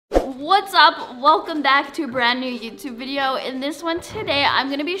What's up? Welcome back to a brand new YouTube video. In this one today,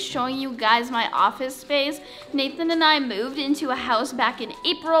 I'm gonna be showing you guys my office space. Nathan and I moved into a house back in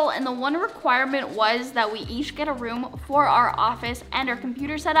April, and the one requirement was that we each get a room for our office and our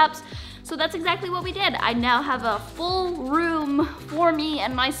computer setups. So that's exactly what we did. I now have a full room for me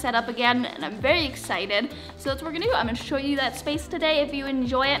and my setup again, and I'm very excited. So that's what we're gonna do. I'm gonna show you that space today. If you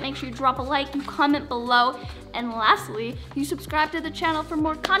enjoy it, make sure you drop a like, you comment below, and lastly, you subscribe to the channel for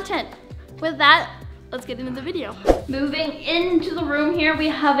more content. With that, let's get into the video. Moving into the room here, we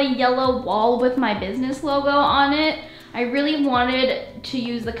have a yellow wall with my business logo on it. I really wanted to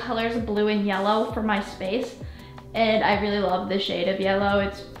use the colors blue and yellow for my space, and I really love the shade of yellow.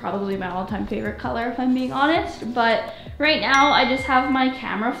 It's probably my all-time favorite color if I'm being honest, but right now I just have my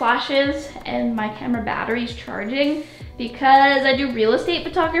camera flashes and my camera batteries charging because I do real estate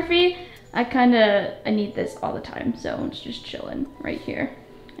photography. I need this all the time, so it's just chilling right here.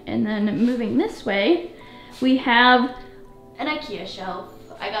 And then moving this way, we have an IKEA shelf.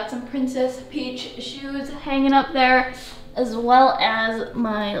 I got some Princess Peach shoes hanging up there, as well as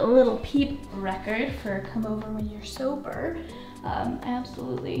my little Peep record for Come Over When You're Sober. I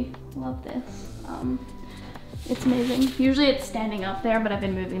absolutely love this. It's amazing. Usually it's standing up there, but I've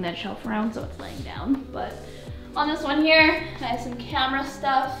been moving that shelf around, so it's laying down. But on this one here, I have some camera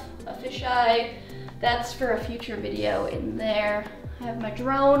stuff, a fisheye. That's for a future video in there. I have my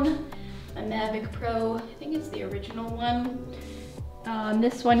drone, my Mavic Pro. I think it's the original one.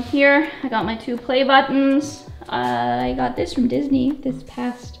 This one here, I got my 2 play buttons. I got this from Disney this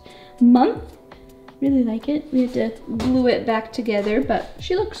past month. Really like it. We had to glue it back together, but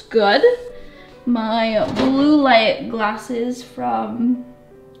she looks good. My blue light glasses from,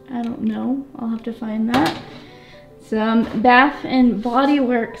 I don't know, I'll have to find that. Some Bath and Body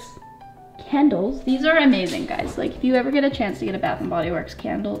Works candles. These are amazing, guys. Like, if you ever get a chance to get a Bath and Body Works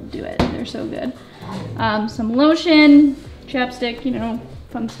candle, do it. They're so good. Some lotion, chapstick, you know,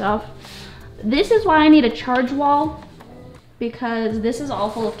 fun stuff. This is why I need a charge wall, because this is all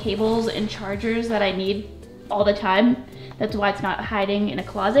full of cables and chargers that I need all the time. That's why it's not hiding in a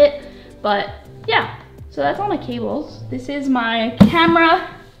closet. But yeah, so that's all my cables. This is my camera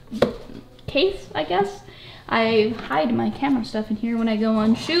case, I guess. I hide my camera stuff in here when I go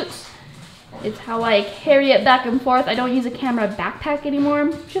on shoots. It's how I carry it back and forth. I don't use a camera backpack anymore,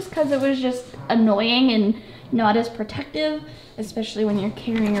 just because it was just annoying and not as protective, especially when you're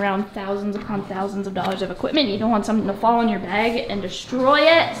carrying around thousands upon thousands of dollars of equipment. You don't want something to fall in your bag and destroy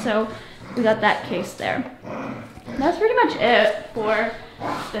it, so we got that case there. That's pretty much it for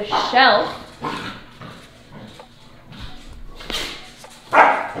the shelf.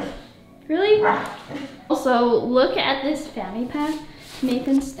 Really? Also, look at this fanny pack.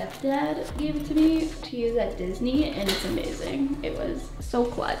 Nathan's stepdad gave it to me to use at Disney, and it's amazing. It was so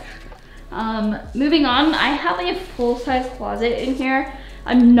clutch. Moving on, I have a full-size closet in here.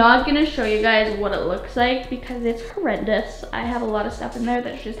 I'm not gonna show you guys what it looks like because it's horrendous. I have a lot of stuff in there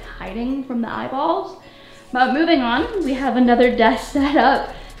that's just hiding from the eyeballs. But moving on, we have another desk set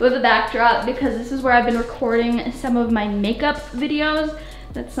up with a backdrop because this is where I've been recording some of my makeup videos.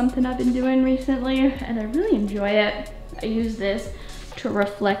 That's something I've been doing recently, and I really enjoy it. I use this to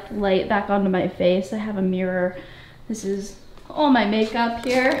reflect light back onto my face. I have a mirror. This is all my makeup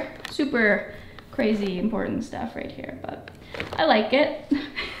here. Super crazy important stuff right here, but I like it.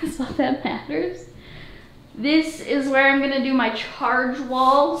 That's all that matters. This is where I'm gonna do my charge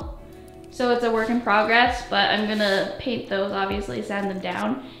wall. So it's a work in progress, but I'm gonna paint those, obviously, sand them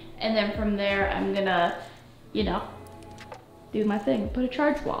down. And then from there, I'm gonna, you know, do my thing, put a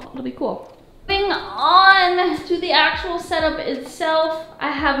charge wall. It'll be cool. Moving on to the actual setup itself,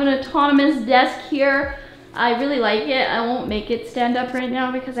 I have an autonomous desk here. I really like it. I won't make it stand up right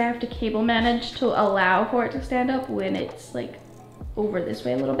now because I have to cable manage to allow for it to stand up when it's like over this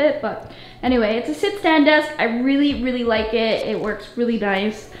way a little bit. But anyway, it's a sit-stand desk. I really, really like it. It works really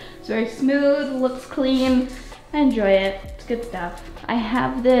nice. It's very smooth, looks clean. I enjoy it. It's good stuff. I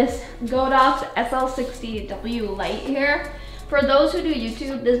have this Godox SL60W light here. For those who do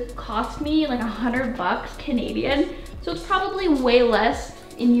YouTube, this cost me like $100 Canadian. So it's probably way less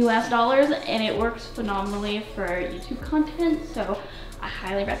in US dollars, and it works phenomenally for YouTube content. So I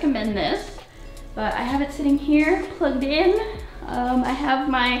highly recommend this. But I have it sitting here plugged in. I have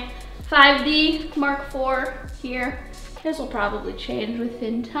my 5D Mark IV here. This will probably change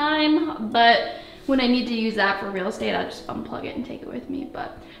within time, but when I need to use that for real estate, I'll just unplug it and take it with me.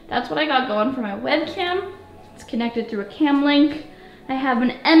 But that's what I got going for my webcam. It's connected through a cam link. I have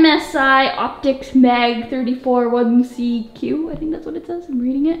an MSI Optics Mag 341CQ. I think that's what it says. I'm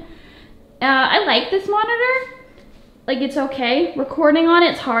reading it. I like this monitor. like it's okay. Recording on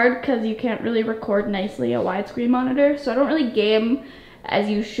it's hard because you can't really record nicely a widescreen monitor. So I don't really game as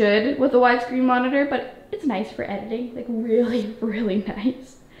you should with a widescreen monitor, but it's nice for editing, like really, really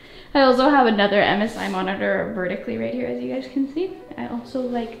nice. I also have another MSI monitor vertically right here, as you guys can see. I also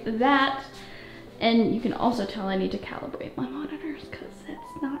like that. And you can also tell I need to calibrate my monitors because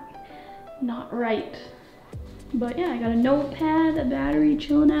that's not right. But yeah, I got a notepad, a battery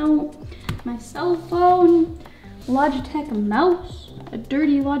chilling out, my cell phone, Logitech mouse, a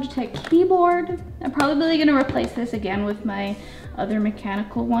dirty Logitech keyboard. I'm probably gonna replace this again with my other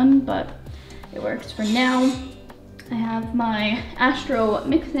mechanical one, but it works for now. I have my Astro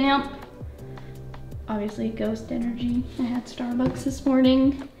mix amp, obviously Ghost Energy. I had Starbucks this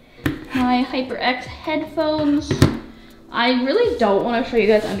morning. My HyperX headphones. I really don't want to show you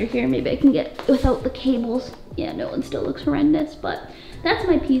guys under here. Maybe I can get without the cables. Yeah, no, it still looks horrendous, but that's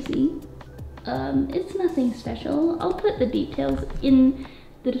my PC. It's nothing special. I'll put the details in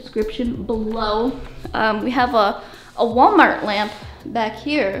the description below. We have a Walmart lamp back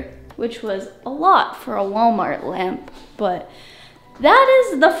here, which was a lot for a Walmart lamp, but that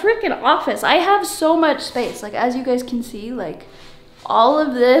is the freaking office. I have so much space. Like, as you guys can see, like, all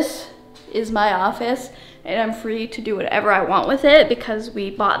of this is my office, and I'm free to do whatever I want with it because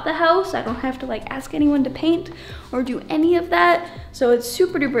we bought the house. I don't have to like ask anyone to paint or do any of that. So it's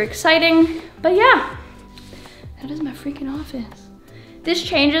super duper exciting. But yeah, that is my freaking office. This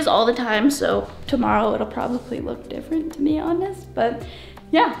changes all the time, so tomorrow it'll probably look different, to be honest. But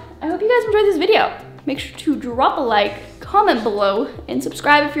yeah, I hope you guys enjoyed this video. Make sure to drop a like, comment below, and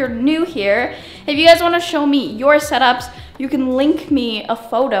subscribe if you're new here. If you guys want to show me your setups, you can link me a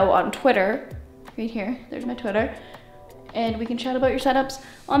photo on Twitter. Right here, there's my Twitter. And we can chat about your setups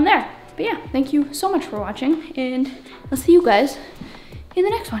on there. But yeah, thank you so much for watching, and I'll see you guys in the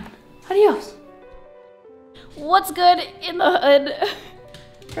next one. Adios. What's good in the hood?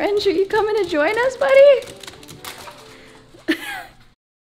 Friends, are you coming to join us, buddy?